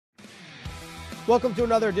Welcome to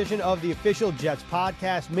another edition of the official Jets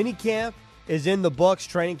podcast. Minicamp is in the books.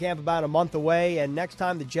 Training camp about a month away. And next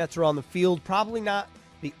time the Jets are on the field, probably not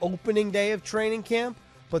the opening day of training camp,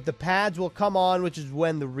 but the pads will come on, which is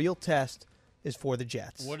when the real test is for the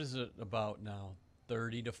Jets. What is it about now?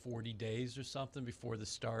 30 to 40 days or something before the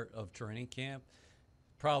start of training camp?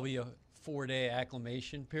 Probably a 4-day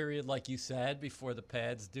acclimation period, like you said, before the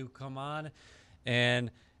pads do come on. And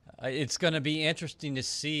it's going to be interesting to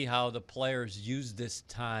see how the players use this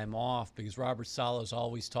time off, because Robert Saleh is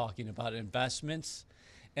always talking about investments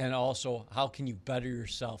and also how can you better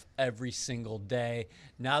yourself every single day.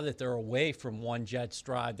 Now that they're away from one Jets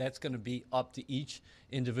drive, that's going to be up to each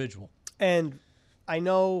individual. And I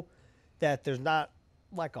know that there's not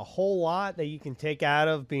like a whole lot that you can take out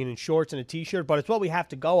of being in shorts and a T-shirt, but it's what we have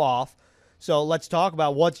to go off. So let's talk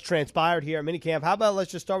about what's transpired here at Minicamp. How about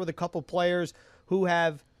let's just start with a couple players who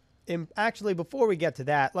have actually, before we get to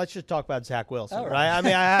that, let's just talk about Zach Wilson, right? I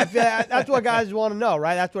mean, that's what guys want to know,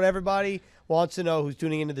 right? That's what everybody wants to know who's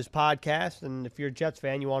tuning into this podcast. And if you're a Jets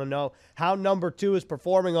fan, you want to know how number 2 is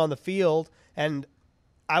performing on the field. And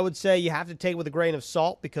I would say you have to take it with a grain of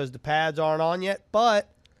salt because the pads aren't on yet. But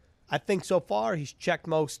I think so far he's checked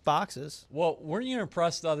most boxes. Well, weren't you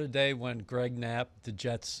impressed the other day when Greg Knapp, the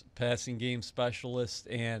Jets passing game specialist,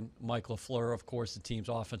 and Mike LaFleur, of course, the team's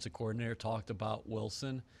offensive coordinator, talked about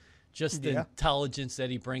Wilson? Just the intelligence that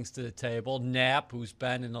he brings to the table. Knapp, who's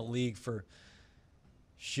been in the league for,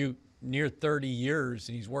 near 30 years,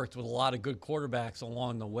 and he's worked with a lot of good quarterbacks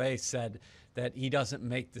along the way, said that he doesn't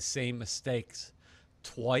make the same mistakes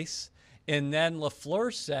twice. And then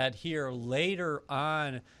LaFleur said here later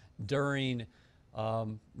on during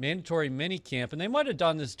mandatory minicamp, and they might have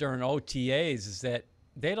done this during OTAs, is that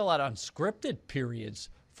they had a lot of unscripted periods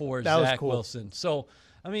for Zach Wilson. So,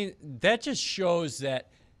 I mean, that just shows that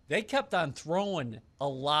they kept on throwing a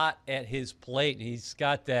lot at his plate, and he's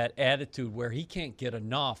got that attitude where he can't get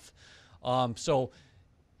enough. So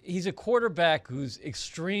he's a quarterback who's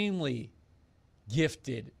extremely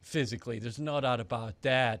gifted physically. There's no doubt about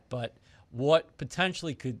that. But what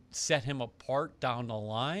potentially could set him apart down the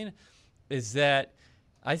line is that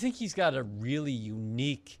I think he's got a really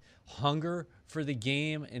unique hunger for the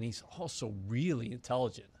game, and he's also really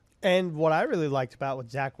intelligent. And what I really liked about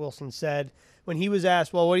what Zach Wilson said when he was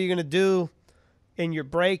asked, well, what are you going to do in your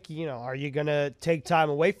break? You know, are you going to take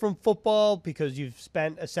time away from football because you've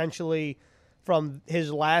spent essentially from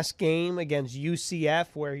his last game against UCF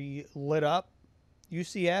where he lit up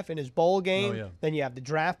UCF in his bowl game. Oh, yeah. Then you have the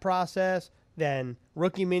draft process, then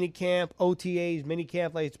rookie minicamp, OTAs,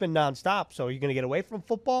 minicamp. Like, it's been nonstop. So are you going to get away from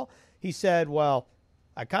football? He said, well,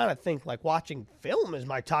 I kind of think like watching film is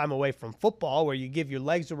my time away from football, where you give your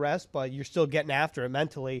legs a rest, but you're still getting after it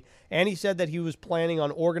mentally. And he said that he was planning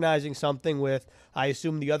on organizing something with, I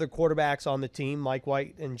assume, the other quarterbacks on the team, Mike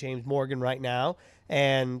White and James Morgan right now,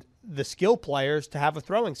 and the skill players to have a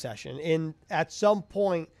throwing session at some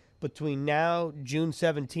point between now, June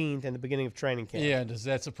 17th, and the beginning of training camp. Yeah, does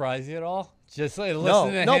that surprise you at all? Just like,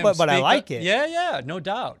 listen to him but I like it. Yeah, no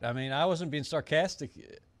doubt. I mean, I wasn't being sarcastic.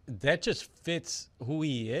 That just fits who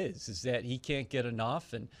he is that he can't get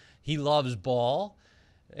enough, and he loves ball,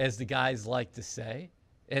 as the guys like to say,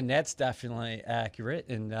 and that's definitely accurate.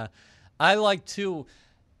 And I like, too,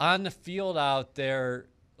 on the field out there,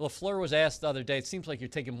 LaFleur was asked the other day, it seems like you're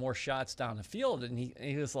taking more shots down the field, and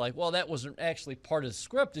he was like, well, that wasn't actually part of the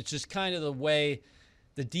script. It's just kind of the way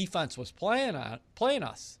the defense was playing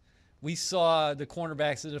us. We saw the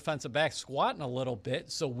cornerbacks and the defensive backs squatting a little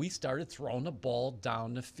bit, so we started throwing the ball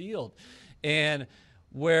down the field. And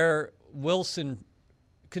where Wilson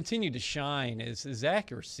continued to shine is his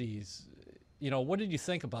accuracies. You know, what did you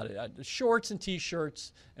think about it? Shorts and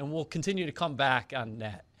T-shirts, and we'll continue to come back on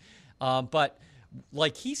that. But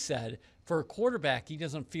like he said, for a quarterback, he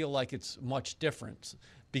doesn't feel like it's much different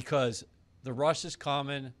because the rush is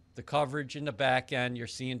coming, the coverage in the back end, you're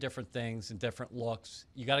seeing different things and different looks.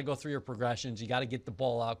 You got to go through your progressions. You got to get the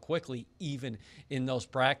ball out quickly, even in those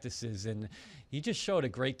practices. And he just showed a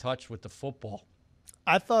great touch with the football.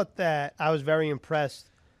 I thought that I was very impressed.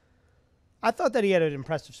 I thought that he had an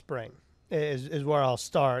impressive spring is where I'll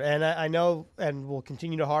start. And I know, and we'll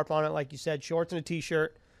continue to harp on it, like you said, shorts and a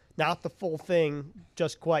T-shirt, not the full thing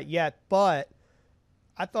just quite yet. But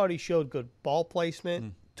I thought he showed good ball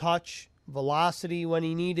placement, touch, velocity when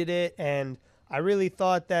he needed it, and I really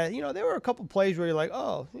thought that, you know, there were a couple plays where you're like,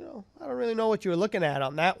 oh, you know, I don't really know what you were looking at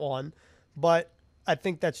on that one, but I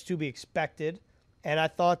think that's to be expected, and I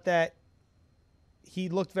thought that he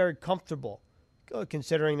looked very comfortable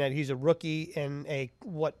considering that he's a rookie in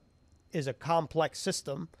what is a complex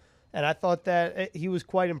system, and I thought that he was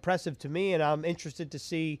quite impressive to me, and I'm interested to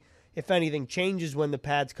see, if anything changes when the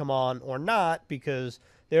pads come on or not, because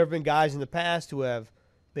there have been guys in the past who have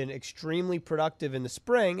been extremely productive in the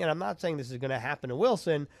spring, and I'm not saying this is going to happen to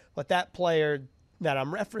Wilson, but that player that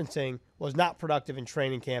I'm referencing was not productive in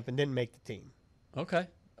training camp and didn't make the team. Okay.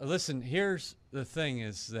 Listen, here's the thing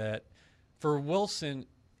is that for Wilson,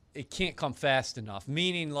 it can't come fast enough,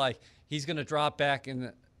 meaning like he's going to drop back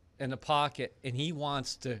in the pocket and he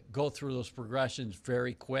wants to go through those progressions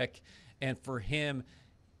very quick. And for him,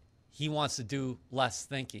 he wants to do less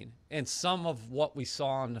thinking. And some of what we saw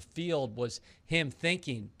on the field was him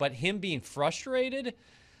thinking, but him being frustrated.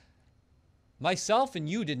 Myself and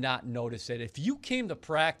you did not notice it. If you came to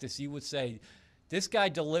practice, you would say, this guy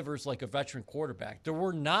delivers like a veteran quarterback. There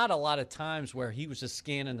were not a lot of times where he was just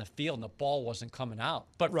scanning the field and the ball wasn't coming out.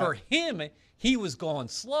 But for him, he was going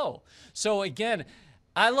slow. So, again,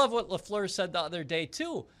 I love what LaFleur said the other day,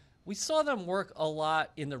 too. We saw them work a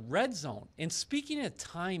lot in the red zone. And speaking of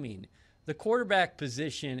timing, the quarterback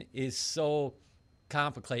position is so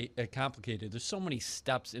complicated. There's so many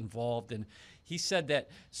steps involved. And he said that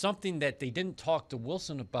something that they didn't talk to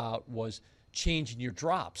Wilson about was changing your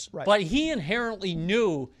drops. Right. But he inherently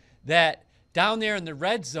knew that down there in the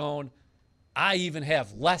red zone, I even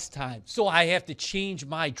have less time. So I have to change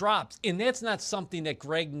my drops. And that's not something that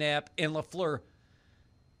Greg Knapp and LaFleur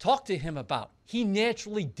talked to him about. He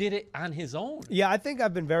naturally did it on his own. Yeah, I think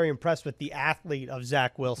I've been very impressed with the athlete of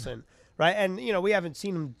Zach Wilson, right? And, you know, we haven't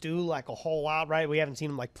seen him do like a whole lot, right? We haven't seen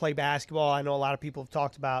him like play basketball. I know a lot of people have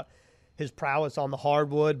talked about his prowess on the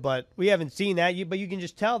hardwood, but we haven't seen that. But you can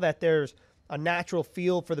just tell that there's a natural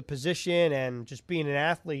feel for the position and just being an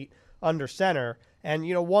athlete under center. And,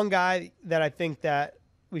 you know, one guy that I think that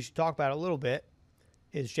we should talk about a little bit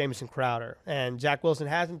is Jamison Crowder. And Zach Wilson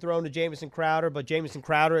hasn't thrown to Jamison Crowder, but Jamison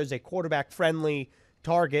Crowder is a quarterback-friendly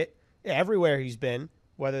target everywhere he's been,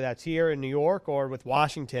 whether that's here in New York or with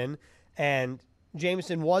Washington. And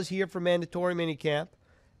Jamison was here for mandatory minicamp,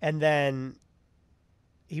 and then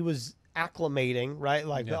he was acclimating, right?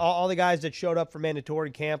 Like all the guys that showed up for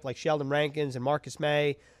mandatory camp, like Sheldon Rankins and Marcus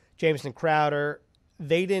May, Jamison Crowder,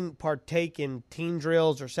 they didn't partake in team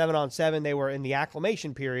drills or 7-on-7. They were in the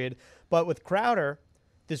acclimation period. But with Crowder,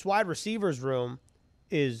 this wide receivers room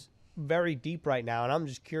is very deep right now, and I'm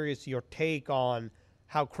just curious your take on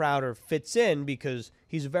how Crowder fits in because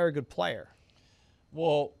he's a very good player.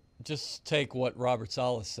 Well, just take what Robert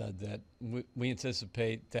Saleh said, that we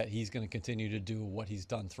anticipate that he's going to continue to do what he's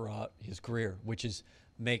done throughout his career, which is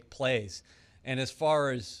make plays. And as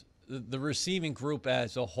far as the receiving group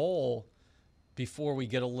as a whole, before we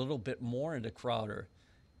get a little bit more into Crowder,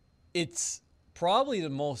 it's probably the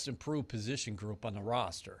most improved position group on the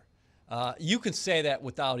roster. You can say that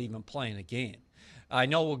without even playing a game. I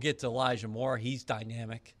know we'll get to Elijah Moore. He's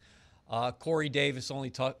dynamic. Corey Davis only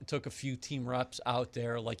took a few team reps out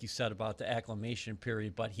there, like you said, about the acclimation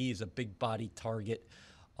period, but he is a big-bodied target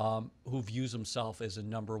who views himself as a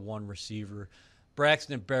number one receiver.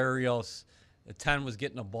 Braxton Berrios, the 10 was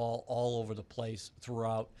getting the ball all over the place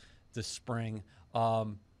throughout the spring.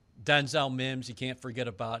 Denzel Mims, you can't forget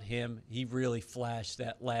about him. He really flashed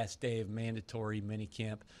that last day of mandatory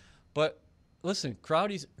minicamp. But listen,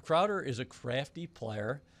 Crowder is a crafty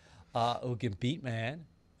player who can beat man,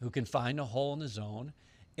 who can find a hole in the zone.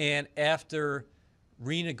 And after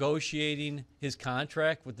renegotiating his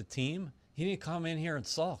contract with the team, he didn't come in here and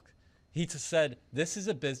sulk. He just said, this is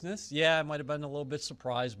a business. Yeah, I might have been a little bit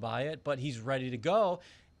surprised by it, but he's ready to go.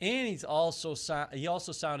 And he also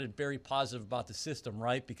sounded very positive about the system,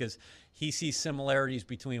 right? Because he sees similarities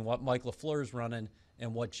between what Mike LaFleur is running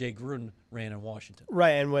and what Jay Gruden ran in Washington.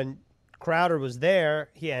 Right, and when Crowder was there,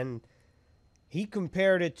 he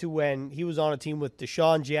compared it to when he was on a team with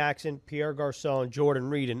Deshaun Jackson, Pierre Garçon, Jordan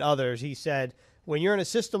Reed, and others. He said, when you're in a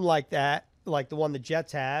system like that, like the one the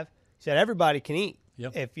Jets have, he said everybody can eat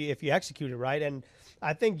if you execute it right. And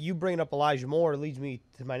I think you bringing up Elijah Moore leads me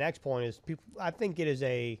to my next point. Is I think it is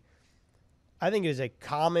a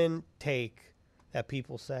common take that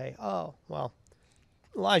people say, oh, well,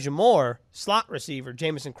 Elijah Moore, slot receiver,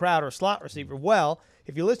 Jamison Crowder, slot receiver. Well,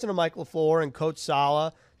 if you listen to Mike LaFleur and Coach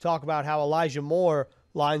Saleh talk about how Elijah Moore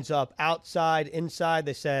lines up outside, inside,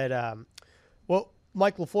 they said,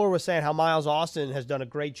 Mike LaFleur was saying how Miles Austin has done a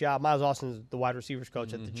great job. Miles Austin is the wide receivers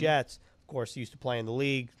coach at the Jets. Of course, he used to play in the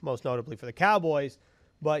league, most notably for the Cowboys.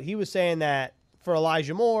 But he was saying that for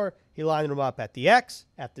Elijah Moore, he lined him up at the X,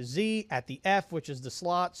 at the Z, at the F, which is the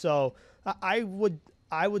slot. So I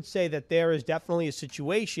would say that there is definitely a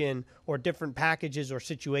situation or different packages or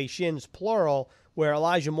situations, plural, where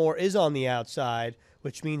Elijah Moore is on the outside,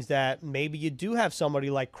 which means that maybe you do have somebody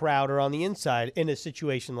like Crowder on the inside in a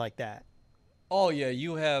situation like that. Oh, yeah,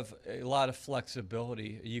 you have a lot of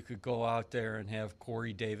flexibility. You could go out there and have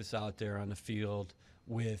Corey Davis out there on the field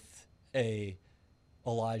with a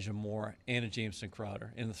Elijah Moore and a Jameson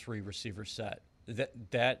Crowder in the 3 receiver set.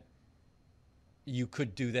 That you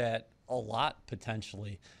could do that a lot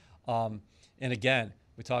potentially. And again,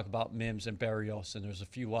 we talk about Mims and Barrios, and there's a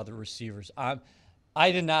few other receivers.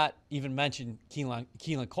 I did not even mention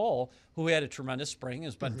Keelan Cole, who had a tremendous spring,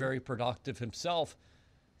 has been very productive himself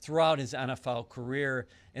throughout his NFL career.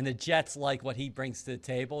 And the Jets like what he brings to the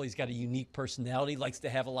table. He's got a unique personality, likes to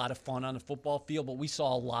have a lot of fun on the football field. But we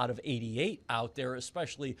saw a lot of 88 out there,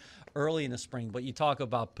 especially early in the spring. But you talk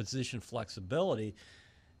about position flexibility.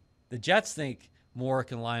 The Jets think Moore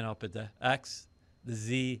can line up at the X, the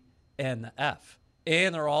Z, and the F.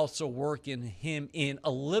 And they're also working him in a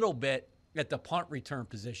little bit at the punt return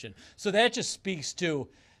position. So that just speaks to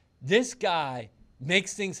this guy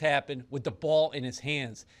makes things happen with the ball in his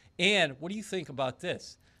hands. And what do you think about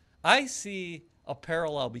this? I see a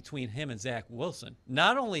parallel between him and Zach Wilson.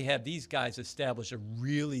 Not only have these guys established a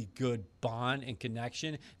really good bond and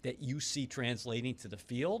connection that you see translating to the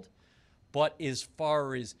field, but as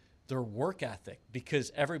far as their work ethic,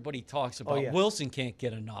 because everybody talks about Wilson can't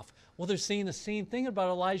get enough. Well, they're saying the same thing about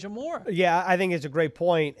Elijah Moore. Yeah, I think it's a great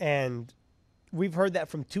point, and we've heard that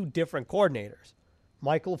from 2 different coordinators.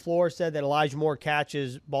 Michael LaFleur said that Elijah Moore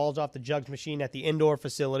catches balls off the jugs machine at the indoor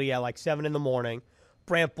facility at like 7 in the morning.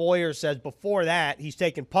 Brant Boyer says before that he's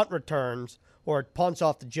taking punt returns or punts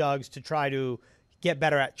off the jugs to try to get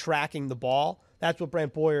better at tracking the ball. That's what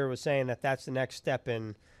Brant Boyer was saying, that's the next step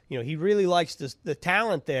in. He really likes the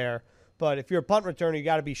talent there, but if you're a punt returner, you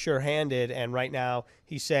got to be sure-handed, and right now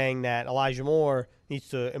he's saying that Elijah Moore needs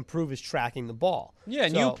to improve his tracking the ball. Yeah,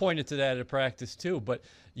 and you pointed to that at practice too, but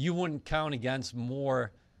you wouldn't count against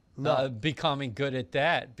Moore becoming good at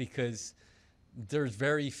that because there's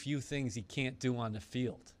very few things he can't do on the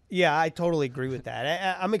field. Yeah, I totally agree with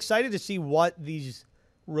that. I'm excited to see what these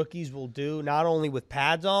rookies will do, not only with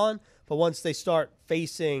pads on, but once they start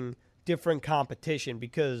facing different competition,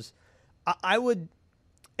 because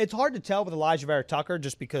it's hard to tell with Elijah Vera Tucker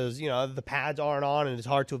just because, the pads aren't on and it's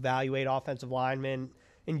hard to evaluate offensive linemen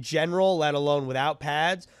in general, let alone without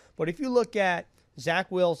pads. But if you look at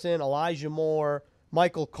Zach Wilson, Elijah Moore,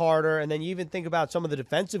 Michael Carter, and then you even think about some of the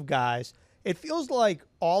defensive guys, it feels like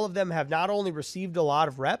all of them have not only received a lot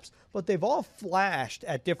of reps, but they've all flashed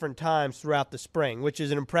at different times throughout the spring, which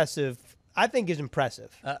is I think is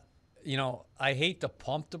impressive. I hate to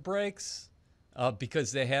pump the brakes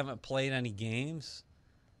because they haven't played any games.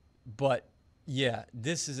 But, yeah,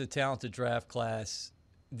 this is a talented draft class.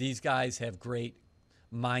 These guys have great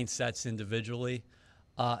mindsets individually,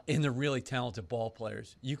 and they're really talented ball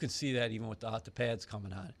players. You can see that even without the pads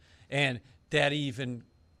coming on. And that even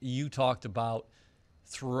you talked about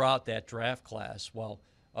throughout that draft class. Well,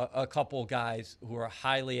 a couple of guys who are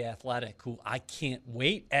highly athletic, who I can't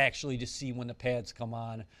wait actually to see when the pads come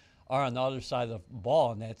on, are on the other side of the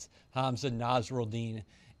ball, and that's Hamza Nasruddin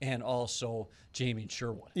and also Jamie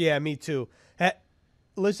Sherwood. Yeah, me too.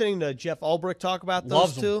 Listening to Jeff Ulbrich talk about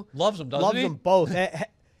those two. Loves them, doesn't Loves he? them both.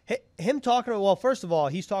 Him talking about, well, first of all,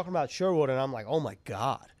 he's talking about Sherwood, and I'm like, oh, my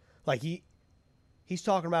God. Like, he's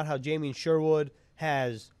talking about how Jamie Sherwood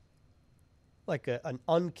has like an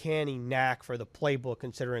uncanny knack for the playbook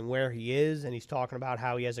considering where he is, and he's talking about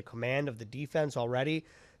how he has a command of the defense already.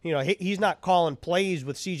 He's not calling plays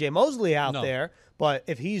with C.J. Mosley out there, but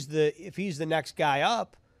if he's the next guy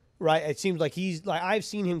up, right? It seems like I've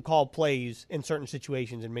seen him call plays in certain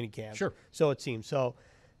situations in minicamp. Sure. So it seems. So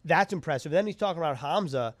that's impressive. Then he's talking about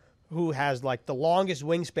Hamza, who has like the longest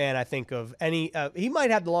wingspan, I think, of any. He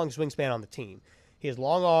might have the longest wingspan on the team. He has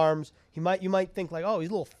long arms. You might think like, oh, he's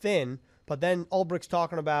a little thin, but then Ulbricht's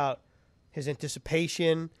talking about his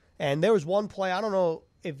anticipation. And there was one play, I don't know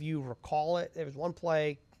if you recall it. There was one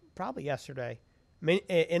play probably yesterday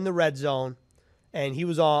in the red zone, and he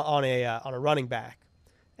was on a running back,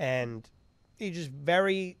 and he just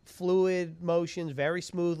very fluid motions, very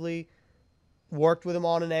smoothly worked with him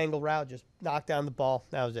on an angle route, just knocked down the ball.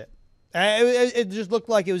 That was it. And it just looked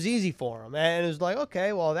like it was easy for him, and it was like,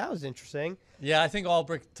 okay, well, that was interesting. Yeah, I think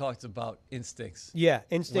Ulbricht talked about instincts. Yeah,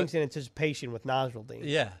 instincts and anticipation with Nasruddin.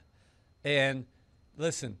 Yeah, and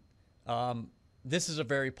listen, this is a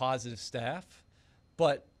very positive staff,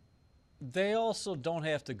 but they also don't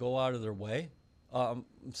have to go out of their way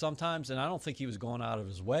sometimes, and I don't think he was going out of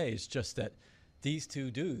his way. It's just that these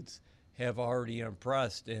two dudes have already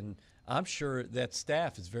impressed, and I'm sure that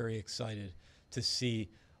staff is very excited to see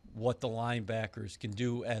what the linebackers can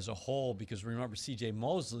do as a whole, because remember, C.J.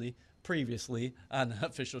 Mosley previously on the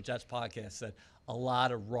Official Jets podcast said a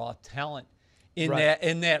lot of raw talent in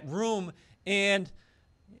that room, And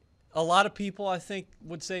a lot of people, I think,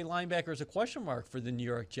 would say linebacker is a question mark for the New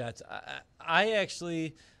York Jets. I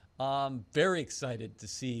actually very excited to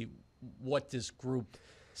see what this group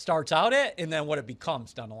starts out at and then what it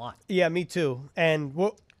becomes down the line. Yeah, me too. And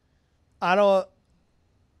I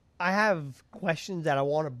have questions that I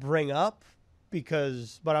want to bring up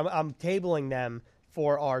but I'm tabling them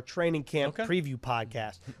for our training camp preview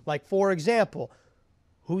podcast. Like, for example,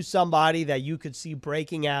 who's somebody that you could see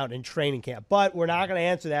breaking out in training camp? But we're not going to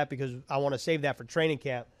answer that because I want to save that for training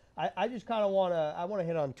camp. I just kind of want to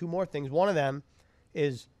hit on two more things. One of them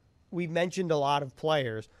is we mentioned a lot of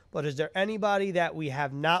players, but is there anybody that we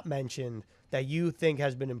have not mentioned that you think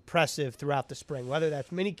has been impressive throughout the spring, whether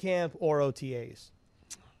that's minicamp or OTAs?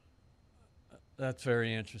 That's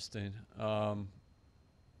very interesting.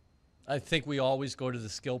 I think we always go to the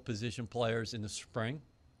skill position players in the spring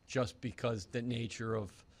just because the nature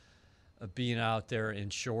of being out there in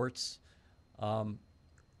shorts. John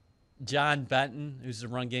Benton, who's the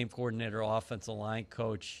run game coordinator, offensive line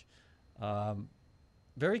coach,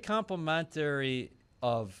 very complimentary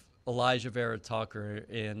of Elijah Vera Tucker,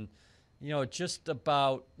 and just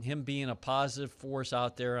about him being a positive force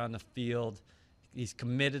out there on the field. He's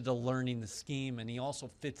committed to learning the scheme, and he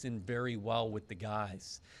also fits in very well with the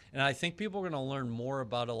guys. And I think people are going to learn more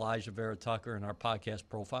about Elijah Vera Tucker in our podcast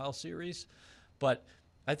profile series. But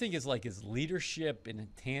I think it's like his leadership and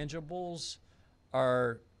intangibles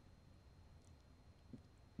are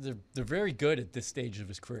they're very good at this stage of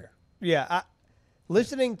his career. Yeah,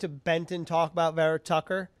 listening to Benton talk about Vera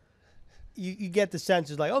Tucker, you get the sense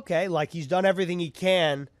is like, okay, like he's done everything he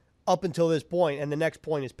can up until this point, and the next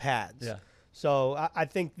point is pads. Yeah. So I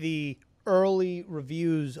think the early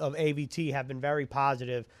reviews of AVT have been very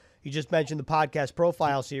positive. You just mentioned the podcast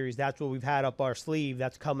profile series. That's what we've had up our sleeve.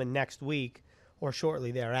 That's coming next week or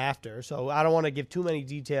shortly thereafter. So I don't want to give too many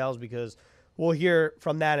details because we'll hear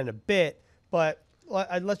from that in a bit. But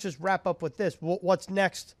let's just wrap up with this. What's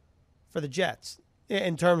next for the Jets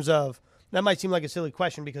in terms of – that might seem like a silly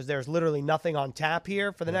question because there's literally nothing on tap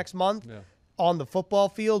here for the next month on the football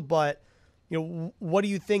field, but – what do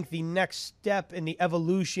you think the next step in the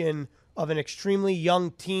evolution of an extremely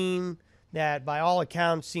young team that, by all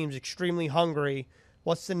accounts, seems extremely hungry?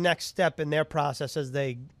 What's the next step in their process as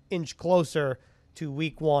they inch closer to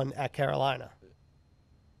week 1 at Carolina?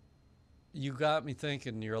 You got me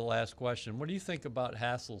thinking, your last question. What do you think about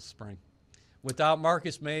Hassel's spring? Without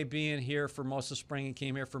Marcus May being here for most of spring, he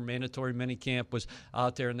came here for mandatory minicamp, was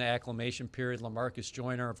out there in the acclimation period. LaMarcus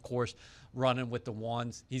Joyner, of course, running with the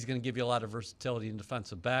ones. He's going to give you a lot of versatility in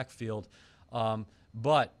defensive backfield.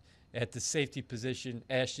 But at the safety position,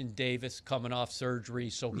 Ashton Davis coming off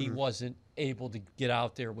surgery, so he wasn't able to get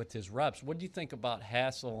out there with his reps. What do you think about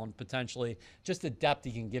Hassel and potentially just the depth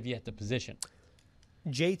he can give you at the position?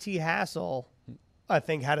 JT Hassel, I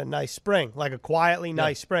think, had a nice spring, like a quietly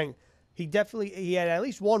nice spring. He had at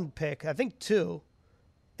least one pick, I think 2,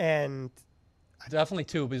 and definitely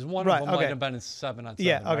 2 because one of them might have been in 7-on-7.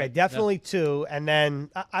 Yeah, okay, right? definitely 2, and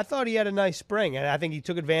then I thought he had a nice spring, and I think he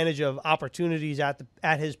took advantage of opportunities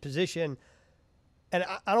at his position. And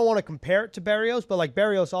I don't want to compare it to Berrios, but like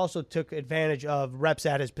Berrios also took advantage of reps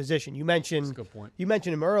at his position. You mentioned That's a good point. You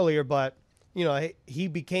mentioned him earlier, but he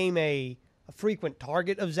became a frequent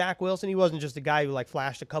target of Zach Wilson. He wasn't just a guy who like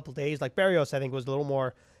flashed a couple days. Like Berrios, I think, was a little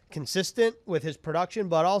more consistent with his production,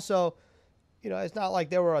 but also, it's not like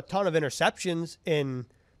there were a ton of interceptions in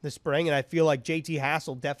the spring, and I feel like JT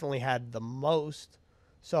Hassel definitely had the most.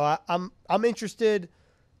 So I'm interested.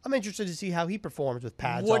 I'm interested to see how he performs with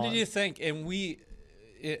pads What on. did you think? And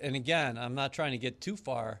again, I'm not trying to get too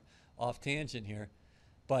far off tangent here,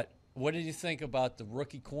 but what did you think about the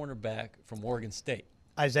rookie cornerback from Oregon State?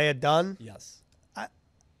 Isaiah Dunn? Yes.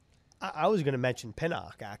 I was going to mention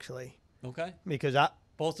Pinnock, actually. Okay. Because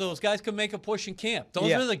both of those guys could make a push in camp.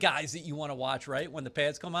 Those are the guys that you want to watch, right? When the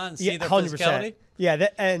pads come on and see their 100%. Physicality. Yeah,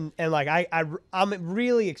 and like I'm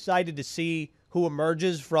really excited to see who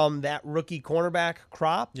emerges from that rookie cornerback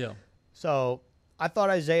crop. Yeah. So I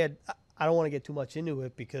thought Isaiah. I don't want to get too much into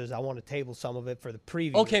it because I want to table some of it for the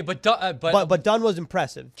preview. Okay, but Dunn was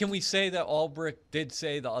impressive. Can we say that Ulbrich did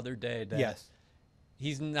say the other day that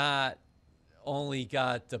he's not only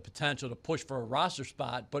got the potential to push for a roster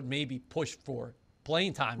spot, but maybe push for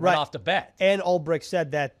playing time right off the bat. And Ulbrich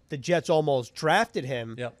said that the Jets almost drafted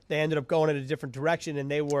him. Yep. They ended up going in a different direction,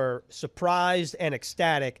 and they were surprised and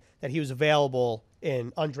ecstatic that he was available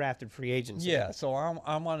in undrafted free agency. Yeah, so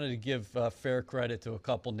I wanted to give fair credit to a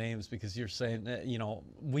couple names because you're saying that,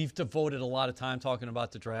 we've devoted a lot of time talking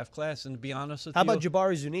about the draft class, and to be honest with How you, about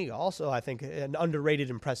Jabari Zuniga? Also, I think an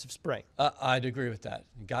underrated, impressive spring. I'd agree with that.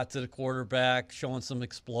 Got to the quarterback, showing some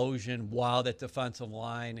explosion while that defensive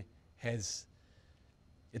line it's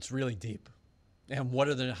really deep. And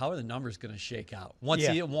how are the numbers going to shake out? Once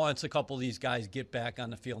a couple of these guys get back on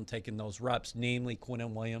the field and taking those reps, namely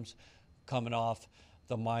Quinnen Williams coming off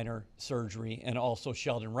the minor surgery, and also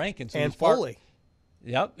Sheldon Rankins. And Foley.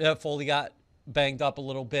 Foley got banged up a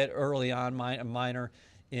little bit early on, minor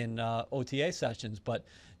in OTA sessions, but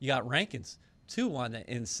you got Rankins too on the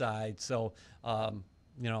inside. So,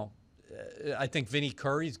 I think Vinny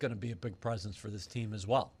Curry's going to be a big presence for this team as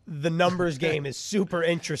well. The numbers game is super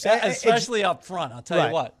interesting, especially up front. I'll tell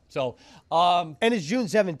you what. So, and it's June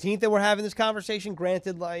 17th that we're having this conversation.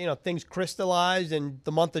 Granted, things crystallized in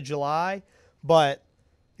the month of July, but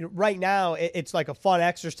right now it's like a fun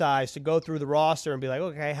exercise to go through the roster and be like,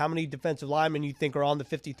 okay, how many defensive linemen you think are on the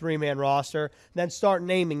 53-man roster? And then start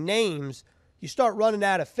naming names. You start running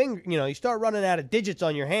out of you start running out of digits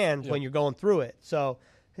on your hands when you're going through it. So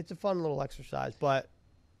it's a fun little exercise, but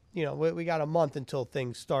we got a month until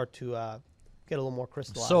things start to get a little more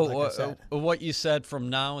crystallized. So what you said from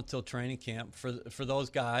now until training camp, for those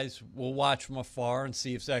guys, we'll watch from afar and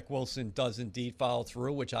see if Zach Wilson does indeed follow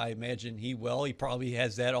through, which I imagine he will. He probably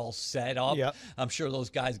has that all set up. Yep. I'm sure those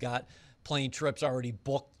guys got plane trips already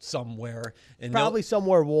booked somewhere. And probably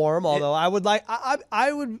somewhere warm, although I would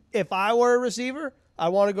if I were a receiver, I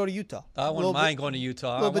want to go to Utah. I wouldn't mind going to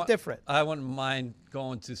Utah. A little bit different. I wouldn't mind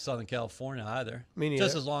going to Southern California either. Me neither.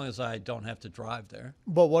 Just as long as I don't have to drive there.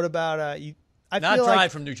 But what about you? Not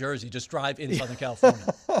drive from New Jersey, just drive in Southern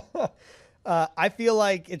California. I feel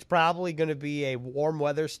like it's probably going to be a warm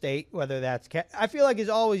weather state, whether that's I feel like it's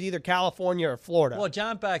always either California or Florida. Well,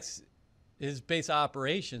 John Beck's his base of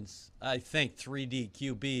operations, I think 3D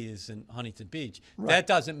QB is in Huntington Beach. Right. That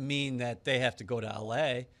doesn't mean that they have to go to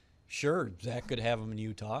L.A. Sure, Zach could have them in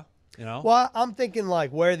Utah, Well, I'm thinking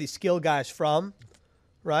like where are these skill guys from,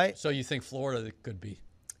 right? So you think Florida could be?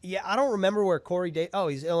 Yeah, I don't remember where Corey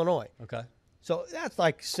he's Illinois. Okay. So that's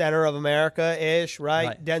like center of America-ish,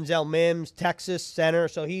 right? Denzel Mims, Texas center.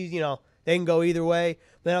 So he's, they can go either way.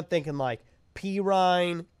 Then I'm thinking like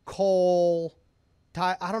Pirine, Cole,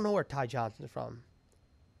 Ty. I don't know where Ty Johnson's from.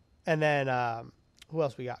 And then who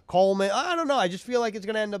else we got? Coleman. I don't know. I just feel like it's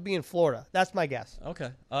going to end up being Florida. That's my guess.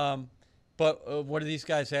 Okay. But what do these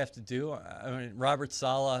guys have to do? I mean, Robert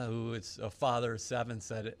Saleh, who is a father of 7,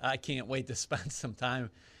 said, I can't wait to spend some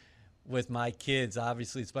time with my kids.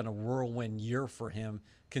 Obviously, it's been a whirlwind year for him,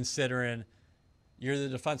 considering you're the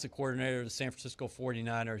defensive coordinator of the San Francisco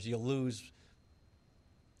 49ers. You lose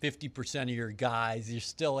 50% of your guys. You're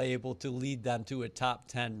still able to lead them to a top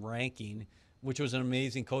 10 ranking, which was an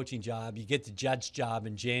amazing coaching job. You get the Jets job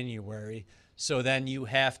in January, so then you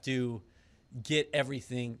have to get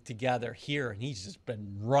everything together here, and he's just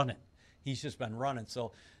been running.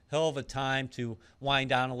 So hell of a time to wind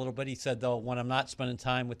down a little bit. He said, though, when I'm not spending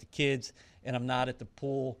time with the kids and I'm not at the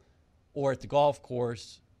pool or at the golf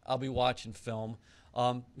course, I'll be watching film.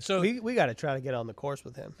 So we got to try to get on the course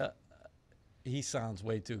with him. He sounds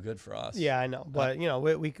way too good for us. Yeah, I know. But,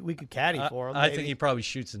 we could caddy for him. I think he probably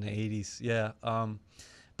shoots in the 80s, yeah.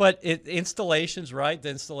 But installations, right? The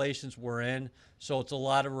installations we're in, so it's a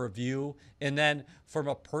lot of review. And then from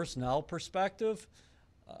a personnel perspective,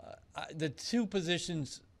 the two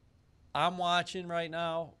positions I'm watching right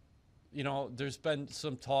now, there's been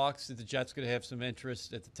some talks that the Jets could have some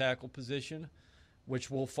interest at the tackle position, which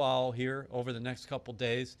we'll follow here over the next couple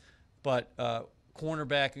days. But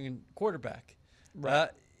cornerback and quarterback. Right.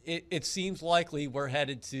 It seems likely we're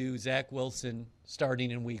headed to Zach Wilson starting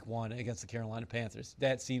in week 1 against the Carolina Panthers.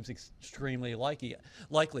 That seems extremely likely.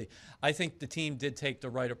 I think the team did take the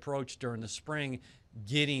right approach during the spring,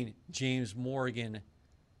 getting James Morgan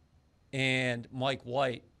and Mike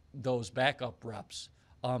White those backup reps.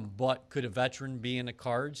 But could a veteran be in the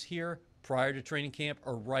cards here prior to training camp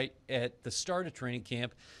or right at the start of training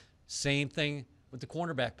camp? Same thing with the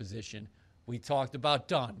cornerback position. We talked about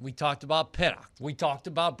Dunn. We talked about Pittock. We talked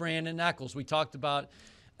about Brandon Eccles. We talked about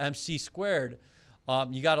MC Squared.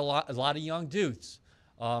 You got a lot of young dudes.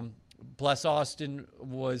 Bless Austin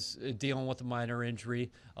was dealing with a minor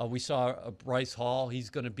injury. We saw Bryce Hall. He's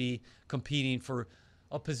going to be competing for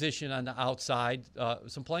a position on the outside,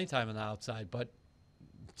 some playing time on the outside. But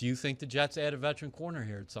do you think the Jets add a veteran corner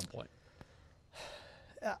here at some point?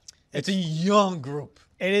 It's a young group.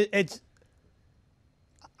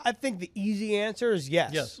 I think the easy answer is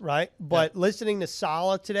yes. Right? But listening to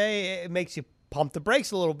Saleh today, it makes you pump the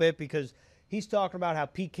brakes a little bit because he's talking about how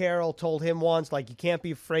Pete Carroll told him once, like, you can't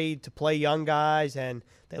be afraid to play young guys, and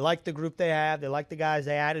they like the group they have. They like the guys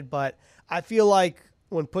they added. But I feel like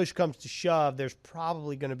when push comes to shove, there's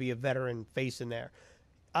probably going to be a veteran face in there.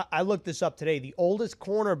 I looked this up today. The oldest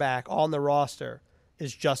cornerback on the roster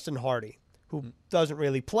is Justin Hardy, who doesn't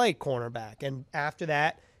really play cornerback. And after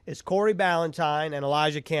that is Corey Ballantyne and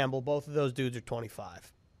Elijah Campbell. Both of those dudes are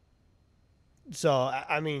 25. So,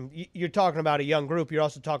 I mean, you're talking about a young group. You're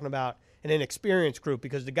also talking about an inexperienced group,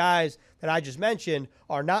 because the guys that I just mentioned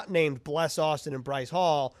are not named Bless Austin and Bryce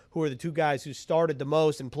Hall, who are the two guys who started the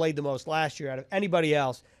most and played the most last year out of anybody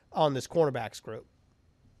else on this cornerbacks group.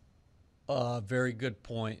 Very good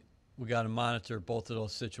point. We got to monitor both of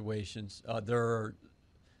those situations. There are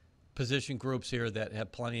position groups here that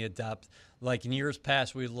have plenty of depth. Like in years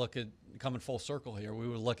past, we would look at, coming full circle here, we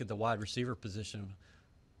would look at the wide receiver position.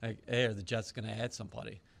 Like, hey, are the Jets going to add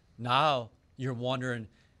somebody? Now you're wondering,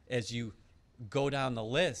 as you go down the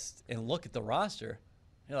list and look at the roster,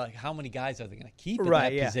 you're like, how many guys are they going to keep in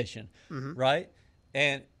that position, right?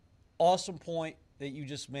 And awesome point that you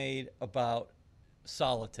just made about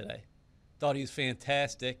Saleh today. Thought he was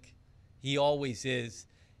fantastic. He always is.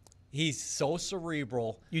 He's so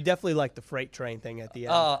cerebral. You definitely like the freight train thing at the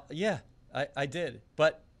end. Yeah, I did.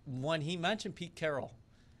 But when he mentioned Pete Carroll,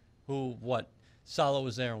 who, Saleh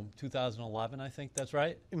was there in 2011, I think that's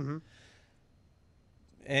right? Mm-hmm.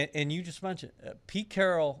 And you just mentioned Pete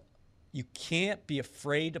Carroll, you can't be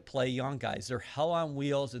afraid to play young guys. They're hell on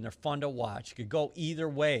wheels, and they're fun to watch. It could go either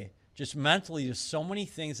way. Just mentally, there's so many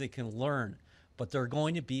things they can learn. But there are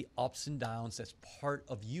going to be ups and downs. That's part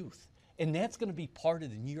of youth. And that's going to be part of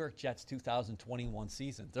the New York Jets 2021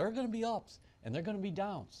 season. There are going to be ups and there are going to be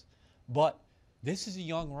downs. But this is a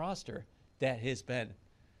young roster that has been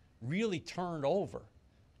really turned over.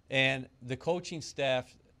 And the coaching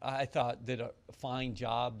staff, I thought, did a fine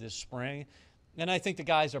job this spring. And I think the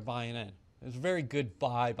guys are buying in. There's a very good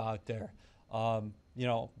vibe out there.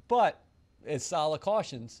 But as Saleh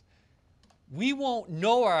cautions, we won't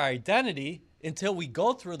know our identity until we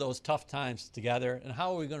go through those tough times together, and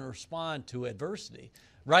how are we going to respond to adversity?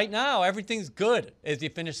 Right now, everything's good as you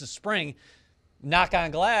finish the spring. Knock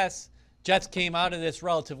on glass, Jets came out of this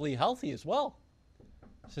relatively healthy as well.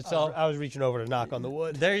 So I was reaching over to knock on the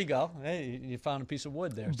wood. There you go. Hey, you found a piece of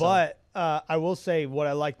wood there. But I will say what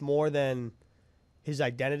I liked more than his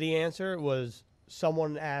identity answer was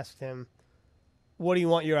someone asked him, what do you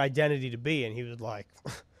want your identity to be? And he was like,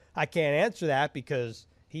 I can't answer that, because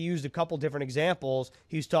he used a couple different examples.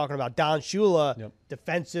 He was talking about Don Shula,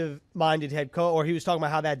 defensive-minded head coach, or he was talking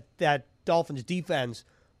about how that Dolphins defense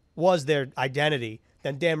was their identity.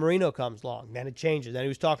 Then Dan Marino comes along. Then it changes. Then he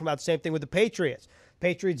was talking about the same thing with the Patriots.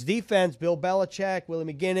 Patriots defense, Bill Belichick,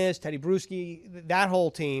 Willie McGinnis, Teddy Bruschi, that whole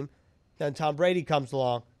team. Then Tom Brady comes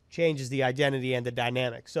along, changes the identity and the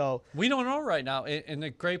dynamic. So we don't know right now. And the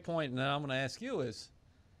great point, and then I'm going to ask you is,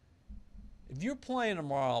 if you're playing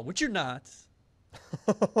tomorrow, which you're not,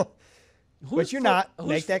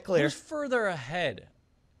 make that clear. Who's further ahead,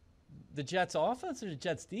 the Jets offense or the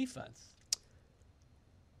Jets defense?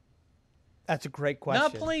 That's a great question.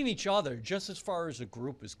 Not playing each other, just as far as a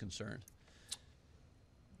group is concerned.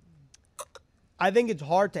 I think it's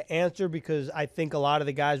hard to answer, because I think a lot of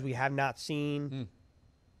the guys we have not seen.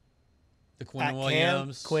 The Quinn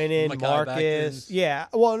Williams, Quinnen, Marcus. Yeah.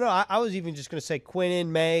 Well, no, I was even just going to say Quinnen,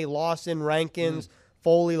 May, Lawson, Rankins,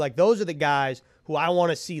 Foley. Like, those are the guys who I want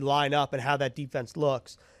to see line up and how that defense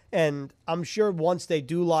looks. And I'm sure once they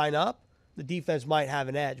do line up, the defense might have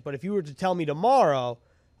an edge. But if you were to tell me tomorrow,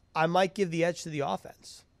 I might give the edge to the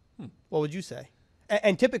offense. What would you say?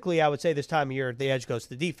 And typically, I would say this time of year, the edge goes to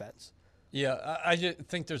the defense. Yeah, I just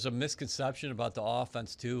think there's a misconception about the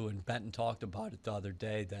offense, too, and Benton talked about it the other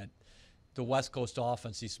day, that the West Coast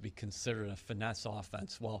offense used to be considered a finesse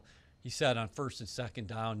offense. Well, he said on first and second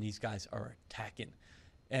down, these guys are attacking.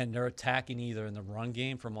 And they're attacking either in the run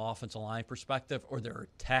game from an offensive line perspective, or they're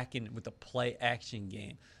attacking with the play-action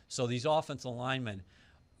game. So these offensive linemen,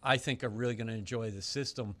 I think, are really going to enjoy the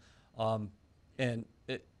system. So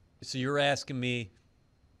you're asking me,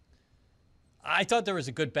 I thought there was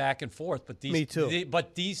a good back and forth, but me too.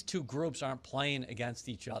 But these two groups aren't playing against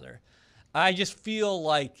each other. I just feel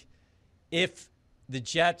like if the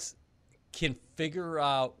Jets can figure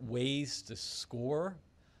out ways to score,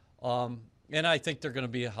 and I think they're going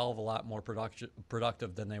to be a hell of a lot more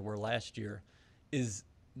productive than they were last year, is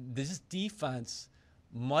this defense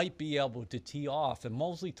might be able to tee off. And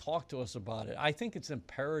Mosley talked to us about it. I think it's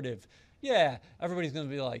imperative. Yeah, everybody's going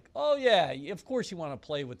to be like, oh, yeah, of course you want to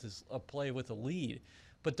play with a lead.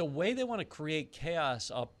 But the way they want to create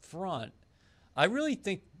chaos up front, I really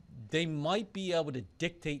think they might be able to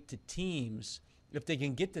dictate to teams if they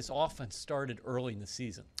can get this offense started early in the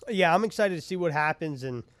season. Yeah, I'm excited to see what happens,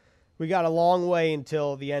 and we got a long way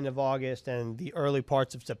until the end of August and the early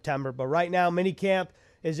parts of September. But right now, minicamp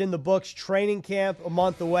is in the books, training camp a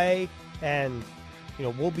month away, and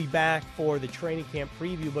we'll be back for the training camp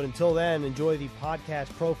preview. But until then, enjoy the podcast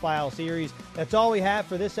profile series. That's all we have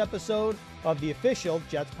for this episode of the official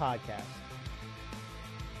Jets podcast.